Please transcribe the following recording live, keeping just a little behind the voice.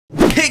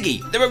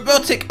Piggy, the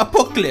Robotic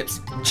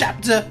Apocalypse,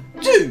 Chapter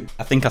 2.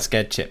 I think I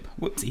scared Chip.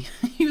 Whoopsie.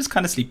 He was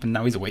kind of sleeping,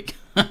 now he's awake.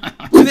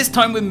 So this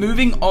time we're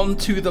moving on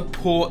to the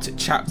port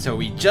chapter.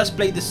 We just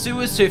played the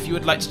sewers, so if you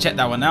would like to check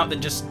that one out,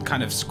 then just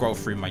kind of scroll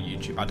through my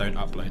YouTube. I don't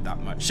upload that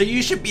much, so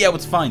you should be able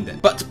to find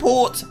it. But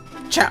port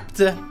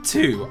Chapter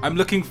 2. I'm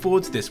looking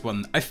forward to this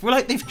one. I feel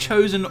like they've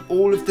chosen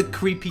all of the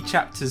creepy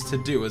chapters to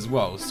do as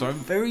well, so I'm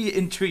very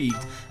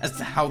intrigued as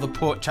to how the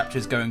port chapter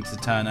is going to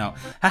turn out.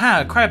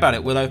 Haha, cry about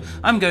it, Willow.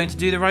 I'm going to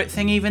do the right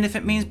thing even if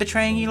it means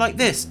betraying you like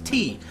this.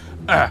 T.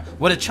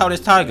 What a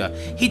childish tiger.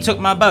 He took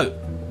my boat.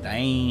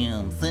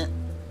 Damn.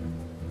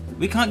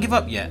 We can't give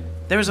up yet.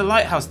 There is a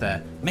lighthouse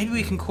there. Maybe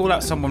we can call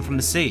out someone from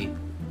the sea.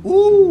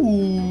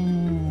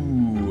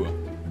 Ooh. Who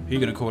are you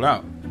going to call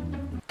out?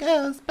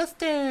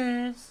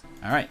 Ghostbusters.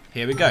 Alright,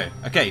 here we go.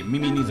 Okay,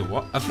 Mimi needs a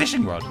what? A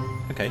fishing rod.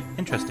 Okay,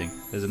 interesting.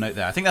 There's a note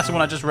there. I think that's the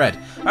one I just read.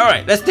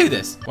 Alright, let's do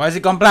this. Why has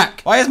it gone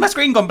black? Why has my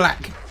screen gone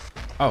black?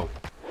 Oh.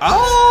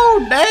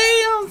 Oh,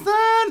 damn,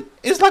 son.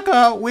 It's like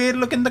a weird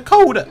looking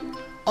decoder.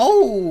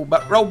 Oh,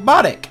 but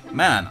robotic.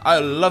 Man, I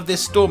love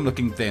this storm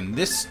looking thing.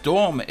 This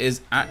storm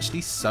is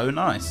actually so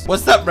nice.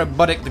 What's up,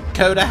 robotic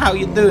decoder? How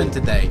you doing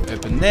today?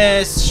 Open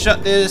this,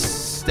 shut this,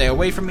 stay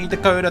away from me,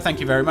 decoder. Thank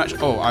you very much.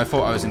 Oh, I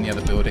thought I was in the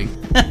other building.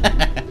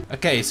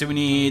 Okay, so we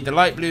need the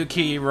light blue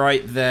key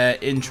right there.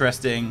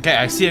 Interesting. Okay,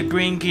 I see a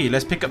green key.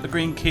 Let's pick up the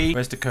green key.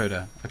 Where's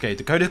Dakota? Okay,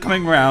 Dakota's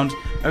coming around.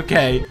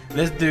 Okay,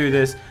 let's do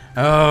this.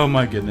 Oh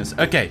my goodness.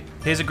 Okay,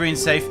 here's a green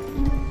safe.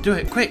 Do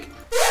it, quick.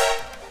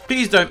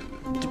 Please don't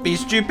be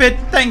stupid.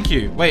 Thank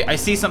you. Wait, I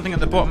see something at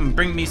the bottom.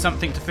 Bring me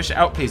something to fish it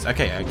out, please.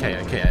 Okay.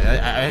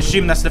 I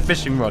assume that's the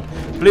fishing rod.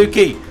 Blue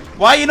key.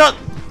 Why are you not...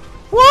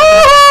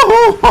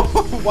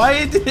 Whoa!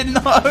 Why did it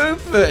not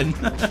open?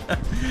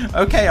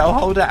 Okay, I'll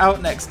hold it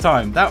out next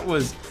time. That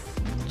was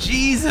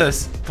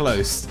Jesus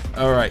close.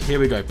 All right, here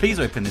we go.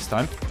 Please open this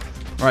time.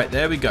 Right,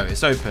 there we go.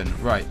 It's open.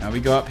 Right, now we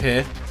go up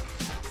here.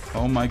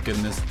 Oh my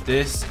goodness,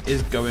 this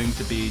is going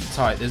to be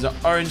tight. There's an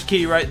orange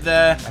key right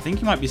there. I think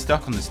he might be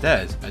stuck on the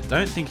stairs. I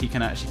don't think he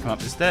can actually come up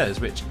the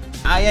stairs, which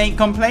I ain't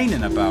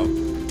complaining about.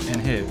 In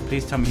here,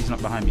 please tell me he's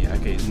not behind me.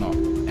 Okay, he's not.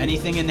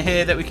 Anything in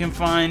here that we can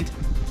find?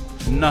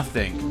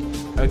 Nothing.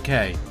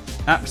 Okay,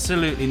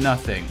 absolutely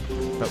nothing.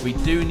 But we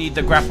do need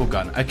the grapple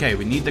gun. Okay,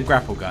 we need the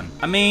grapple gun.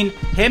 I mean,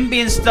 him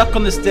being stuck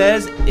on the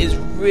stairs is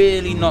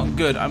really not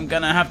good. I'm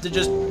gonna have to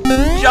just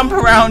jump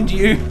around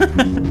you.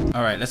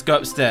 All right, let's go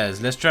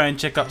upstairs. Let's try and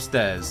check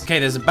upstairs. Okay,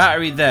 there's a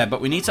battery there,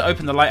 but we need to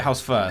open the lighthouse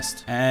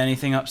first.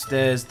 Anything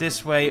upstairs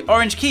this way?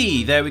 Orange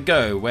key. There we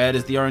go. Where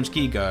does the orange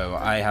key go?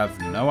 I have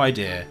no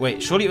idea.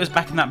 Wait, surely it was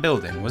back in that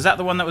building. Was that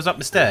the one that was up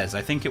the stairs?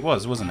 I think it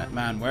was, wasn't it?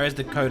 Man, where is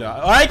the coder?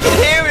 Oh, I can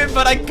hear him,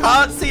 but I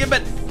can't see him.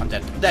 But I'm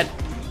dead. I'm dead.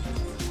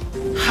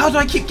 How do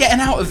I keep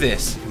getting out of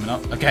this? Coming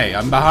up. Okay,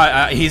 I'm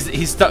behind.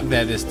 He's stuck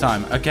there this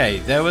time. Okay,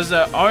 there was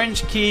an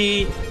orange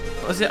key.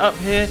 Was it up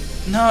here?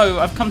 No,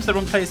 I've come to the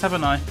wrong place,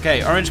 haven't I?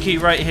 Okay, orange key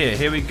right here.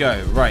 Here we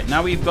go. Right,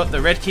 now we've got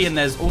the red key, and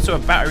there's also a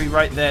battery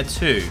right there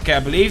too. Okay, I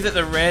believe that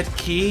the red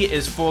key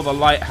is for the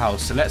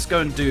lighthouse, so let's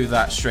go and do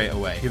that straight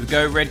away. Here we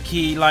go, red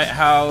key,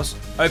 lighthouse,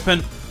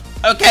 open.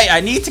 Okay, I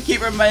need to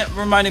keep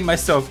reminding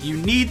myself, you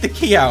need the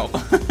key out.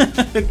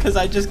 Because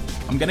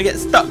I'm gonna get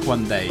stuck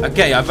one day.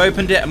 Okay, I've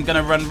opened it. I'm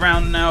gonna run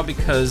round now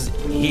because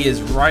he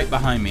is right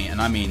behind me.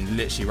 And I mean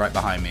literally right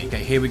behind me.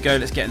 Okay, here we go.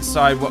 Let's get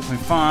inside. What can we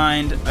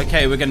find?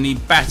 Okay, we're gonna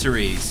need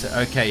batteries.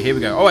 Okay, here we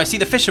go. Oh, I see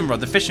the fishing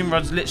rod. The fishing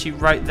rod's literally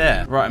right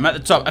there. Right, I'm at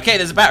the top. Okay,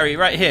 there's a battery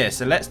right here.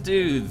 So let's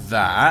do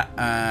that.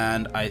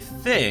 And I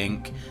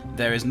think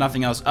there is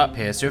nothing else up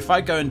here. So if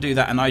I go and do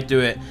that and I do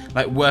it,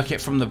 like work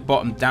it from the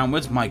bottom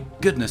downwards, my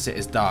goodness, it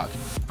is dark.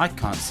 I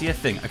can't see a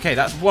thing. Okay,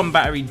 that's one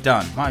battery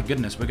done. My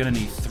goodness, we're gonna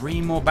need 3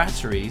 more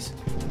batteries.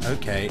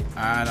 Okay,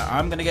 and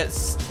I'm gonna get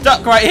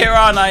stuck right here,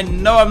 aren't I?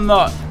 No, I'm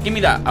not. Give me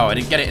that. Oh, I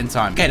didn't get it in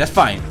time. Okay, that's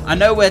fine. I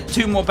know where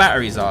 2 more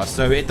batteries are,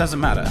 so it doesn't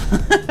matter.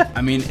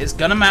 I mean, it's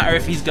gonna matter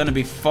if he's gonna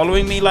be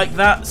following me like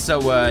that.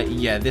 So,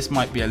 yeah, this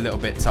might be a little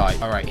bit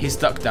tight. All right, he's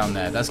stuck down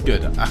there. That's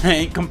good. I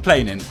ain't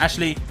complaining.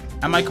 Actually,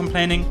 am I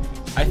complaining?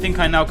 I think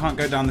I now can't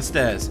go down the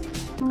stairs.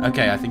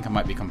 Okay, I think I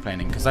might be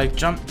complaining because I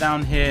jumped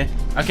down here.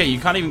 Okay, you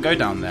can't even go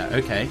down there.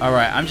 Okay. All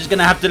right, I'm just going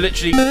to have to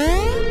literally...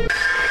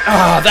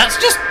 Ah, that's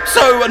just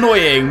so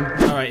annoying.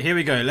 All right, here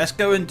we go. Let's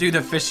go and do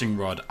the fishing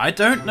rod. I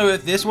don't know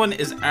if this one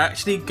is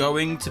actually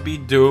going to be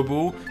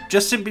doable,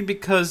 just simply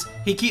because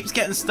he keeps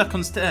getting stuck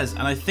on stairs.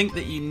 And I think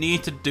that you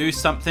need to do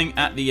something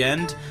at the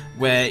end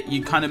where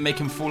you kind of make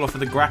him fall off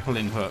of the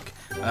grappling hook.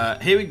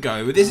 Here we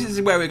go. This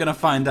is where we're going to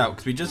find out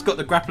because we just got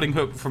the grappling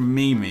hook from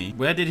Mimi.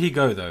 Where did he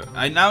go though?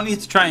 I now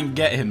need to try and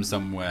get him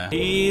somewhere.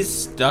 He's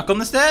stuck on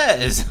the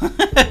stairs.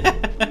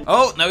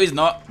 Oh, no, he's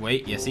not.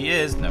 Wait, yes, he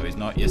is. No, he's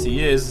not. Yes,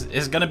 he is.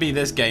 It's going to be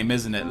this game,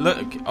 isn't it?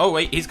 Look. Oh,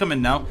 wait, he's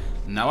coming now.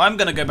 Now I'm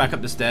going to go back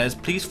up the stairs.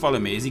 Please follow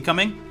me. Is he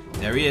coming?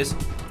 There he is.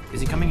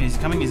 Is he coming? Is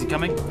he coming? Is he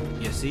coming?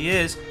 Yes, he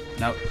is.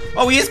 No.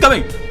 Oh, he is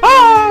coming.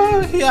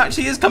 Oh, he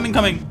actually is coming.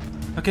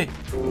 Okay.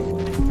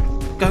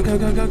 Go, go,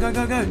 go, go, go,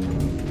 go, go.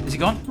 Is he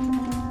gone?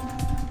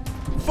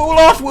 Fall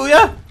off, will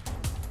ya?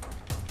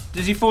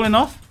 Is he falling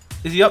off?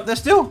 Is he up there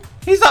still?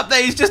 He's up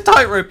there. He's just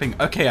tight roping.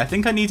 Okay, I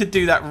think I need to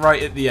do that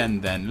right at the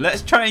end then.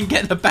 Let's try and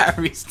get the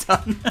batteries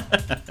done.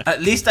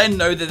 At least I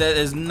know that there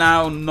is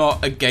now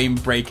not a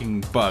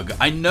game-breaking bug.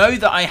 I know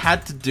that I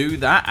had to do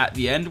that at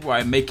the end where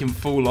I make him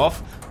fall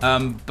off.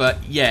 But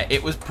yeah,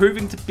 it was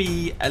proving to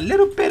be a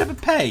little bit of a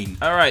pain.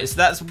 All right, so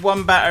that's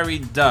one battery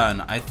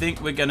done. I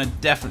think we're gonna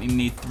definitely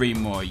need 3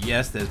 more.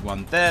 Yes, there's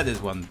one there,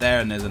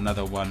 and there's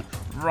another one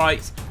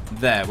right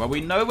there. Well,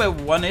 we know where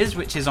one is,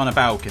 which is on a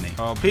balcony.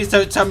 Oh, please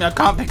don't tell me I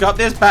can't pick up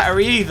this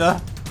battery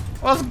either.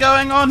 What's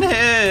going on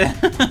here?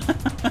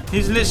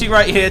 He's literally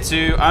right here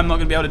too. I'm not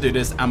going to be able to do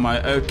this, am I?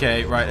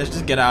 Okay, right, let's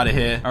just get out of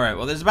here. All right,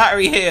 well, there's a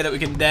battery here that we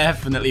can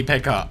definitely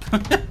pick up.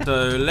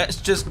 So let's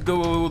just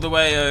go all the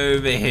way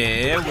over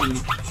here.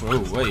 Whoa,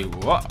 wait,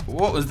 what?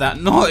 What was that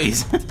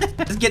noise?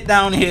 Let's get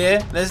down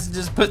here. Let's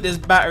just put this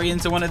battery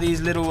into one of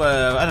these little,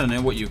 I don't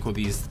know what you call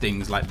these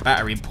things, like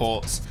battery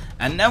ports.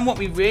 And then what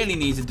we really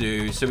need to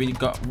do, so we've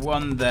got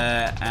one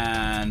there,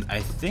 and I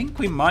think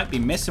we might be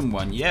missing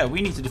one. Yeah,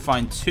 we need to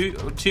find two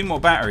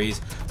more batteries,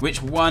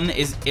 which one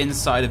is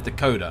inside of the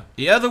coder.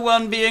 The other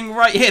one being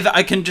right here that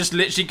I can just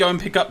literally go and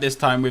pick up this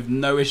time with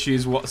no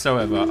issues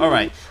whatsoever. All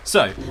right,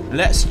 so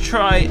let's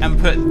try and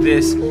put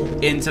this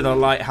into the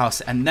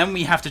lighthouse, and then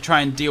we have to try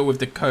and deal with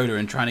the coder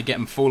and trying to get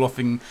him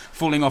falling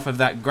off of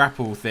that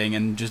grapple thing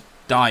and just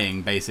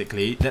dying,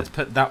 basically. Let's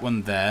put that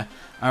one there.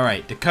 All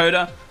right,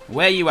 Dakota,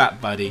 where you at,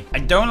 buddy? I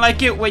don't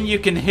like it when you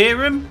can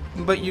hear him,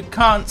 but you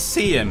can't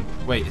see him.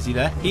 Wait, is he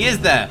there? He is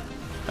there.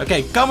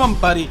 Okay, come on,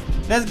 buddy.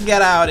 Let's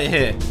get out of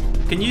here.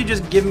 Can you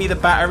just give me the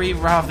battery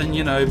rather than,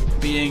 you know,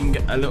 being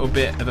a little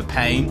bit of a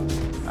pain?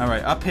 All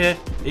right, up here.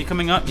 Are you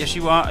coming up? Yes,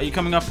 you are. Are you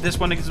coming up this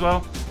one as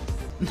well?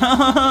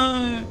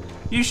 No,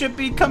 you should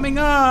be coming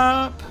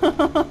up.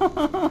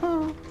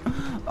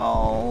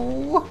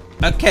 Oh.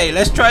 Okay,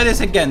 let's try this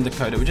again,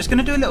 Dakota. We're just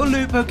going to do a little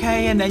loop,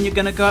 okay? And then you're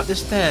going to go up the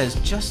stairs,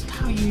 just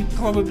how you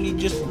probably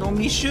just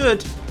normally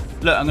should.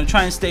 Look, I'm going to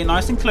try and stay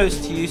nice and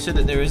close to you so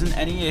that there isn't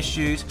any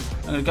issues.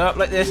 I'm going to go up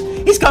like this.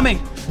 He's coming.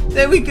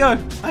 There we go.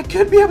 I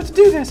could be able to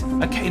do this.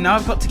 Okay, now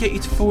I've got to get you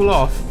to fall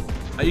off.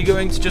 Are you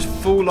going to just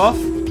fall off?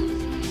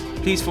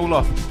 Please fall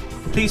off.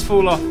 Please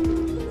fall off.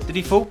 Did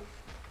he fall?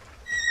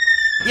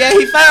 Yeah,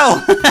 he fell.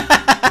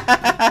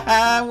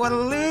 What a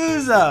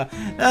loser.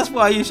 That's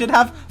why you should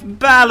have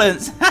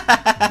balance.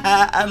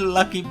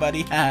 Unlucky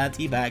buddy.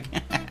 Teabag.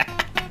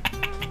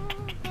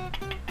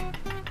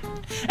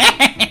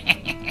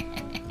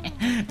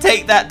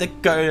 Take that,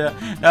 Dakota.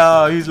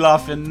 Oh, he's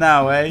laughing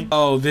now, eh?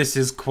 Oh, this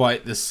is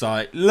quite the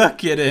sight.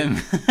 Look at him.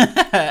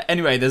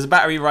 Anyway, there's a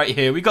battery right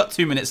here. We've got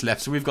 2 minutes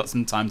left, so we've got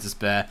some time to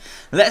spare.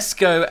 Let's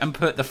go and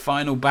put the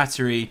final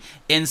battery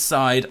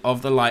inside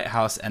of the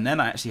lighthouse, and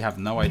then I actually have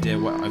no idea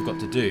what I've got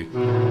to do.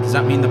 Does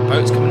that mean the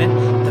boat's coming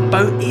in? The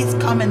boat is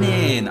coming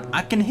in.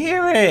 I can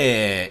hear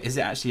it. Is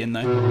it actually in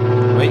there?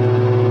 Wait.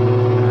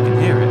 I can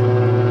hear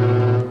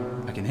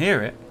it. I can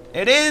hear it.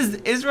 It is!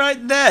 It's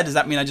right there! Does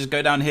that mean I just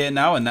go down here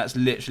now and that's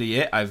literally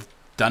it? I've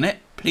done it?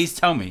 Please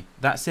tell me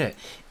that's it.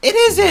 It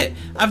is it!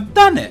 I've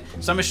done it!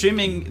 So I'm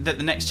assuming that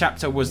the next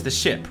chapter was the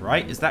ship,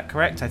 right? Is that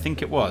correct? I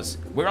think it was.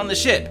 We're on the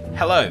ship.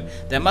 Hello.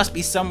 There must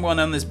be someone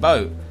on this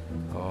boat.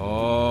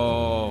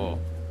 Oh.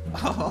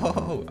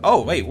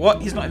 Oh, wait,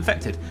 what? He's not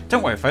infected.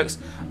 Don't worry, folks.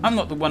 I'm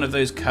not one of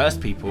those cursed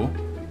people.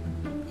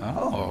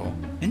 Oh,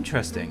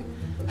 interesting.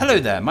 Hello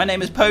there. My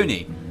name is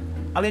Pony.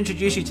 I'll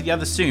introduce you to the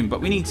others soon,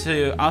 but we need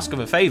to ask of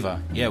a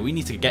favor. Yeah, we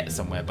need to get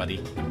somewhere,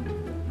 buddy.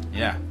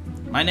 Yeah.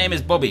 My name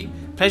is Bobby.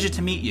 Pleasure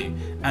to meet you.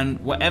 And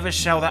whatever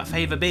shall that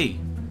favor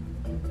be?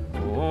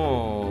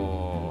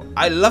 Oh,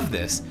 I love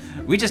this.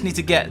 We just need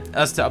to get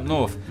us to up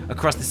north,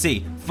 across the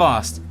sea,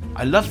 fast.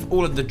 I love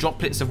all of the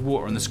droplets of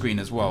water on the screen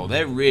as well.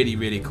 They're really,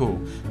 really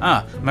cool.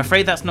 Ah, I'm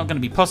afraid that's not going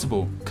to be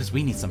possible, because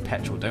we need some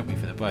petrol, don't we,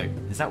 for the boat?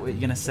 Is that what you're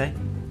going to say?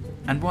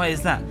 And why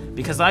is that?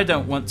 Because I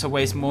don't want to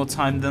waste more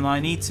time than I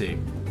need to.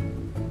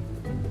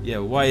 Yeah,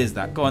 why is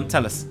that? Go on,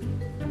 tell us.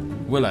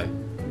 Willow,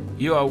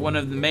 you are one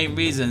of the main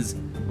reasons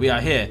we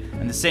are here,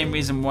 and the same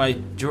reason why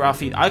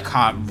Giraffe... I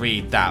can't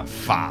read that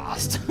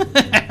fast.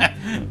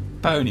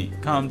 Pony,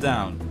 calm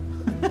down.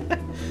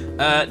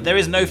 There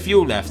is no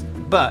fuel left,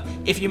 but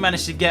if you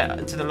manage to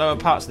get to the lower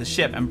parts of the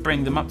ship and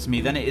bring them up to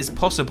me, then it is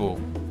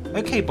possible.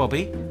 Okay,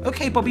 Bobby.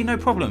 Okay, Bobby, no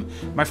problem.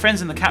 My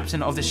friends and the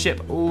captain of the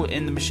ship all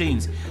in the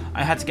machines.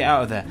 I had to get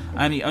out of there.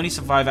 I am the only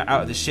survivor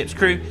out of the ship's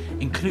crew,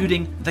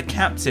 including the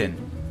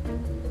captain.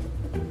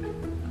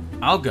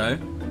 I'll go.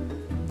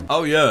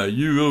 Oh yeah,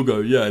 you will go.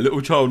 Yeah, a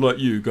little child like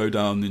you go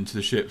down into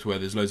the ships where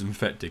there's loads of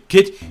infected.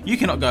 Kid, you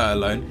cannot go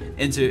alone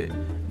into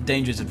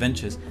dangerous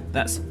adventures.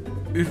 That's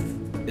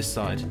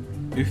Oof-icide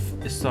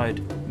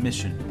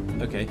mission.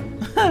 Okay.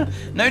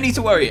 No need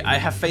to worry. I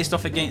have faced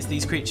off against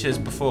these creatures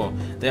before.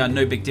 They are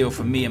no big deal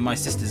for me and my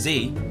sister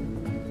Z.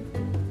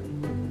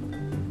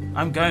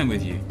 I'm going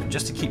with you,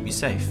 just to keep you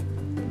safe.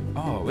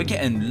 Oh, we're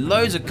getting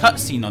loads of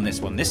cutscene on this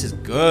one. This is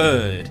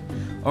good.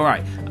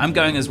 Alright, I'm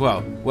going as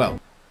well. Well,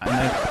 I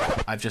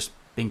know I've just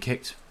been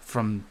kicked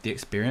from the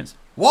experience.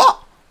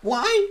 What?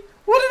 Why?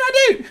 What did I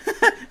do?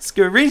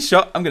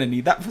 Screenshot. I'm going to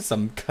need that for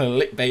some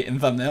clickbait and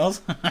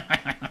thumbnails.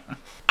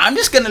 I'm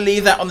just going to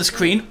leave that on the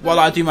screen while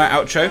I do my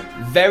outro.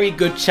 Very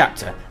good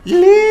chapter.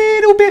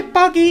 Little bit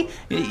buggy.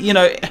 You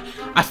know,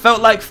 I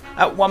felt like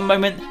at one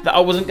moment that I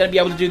wasn't going to be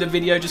able to do the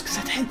video just because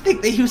I didn't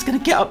think that he was going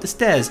to get up the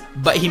stairs.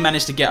 But he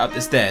managed to get up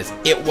the stairs.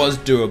 It was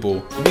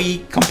doable. We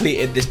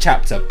completed this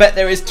chapter. But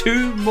there is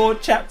 2 more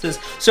chapters.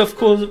 So of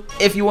course,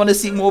 if you want to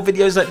see more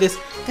videos like this,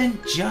 then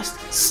just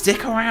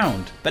stick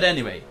around. But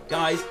anyway,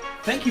 guys,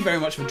 thank you very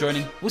much for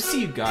joining. We'll see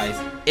you guys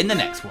in the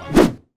next one.